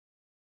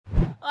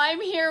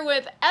I'm here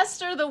with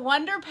Esther the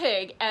Wonder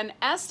Pig, and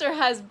Esther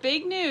has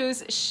big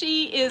news.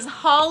 She is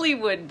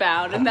Hollywood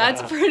bound, and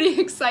that's pretty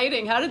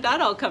exciting. How did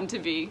that all come to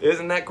be?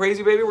 Isn't that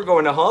crazy, baby? We're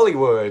going to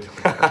Hollywood.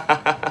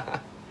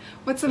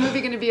 What's the movie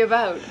going to be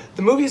about?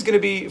 The movie is going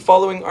to be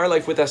following our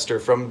life with Esther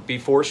from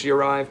before she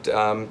arrived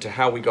to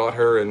how we got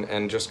her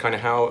and just kind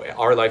of how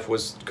our life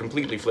was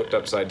completely flipped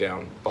upside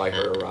down by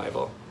her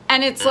arrival.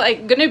 And it's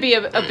like going to be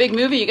a big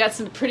movie. You got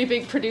some pretty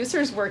big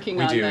producers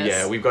working on this. We do,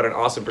 yeah. We've got an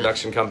awesome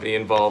production company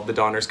involved, the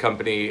Donners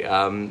Company.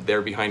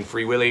 They're behind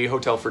Free Willy,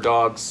 Hotel for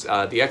Dogs,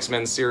 the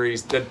X-Men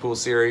series, Deadpool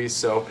series.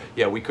 So,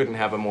 yeah, we couldn't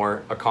have a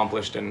more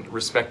accomplished and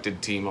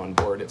respected team on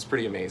board. It's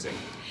pretty amazing.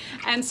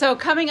 And so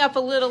coming up a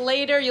little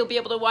later, you'll be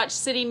able to watch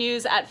City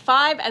News at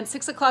 5 and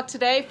 6 o'clock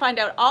today. Find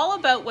out all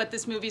about what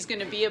this movie's going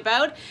to be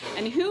about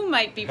and who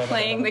might be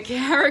playing the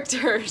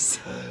characters.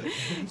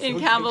 In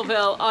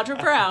Campbellville,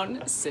 Audra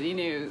Brown, City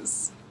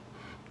News.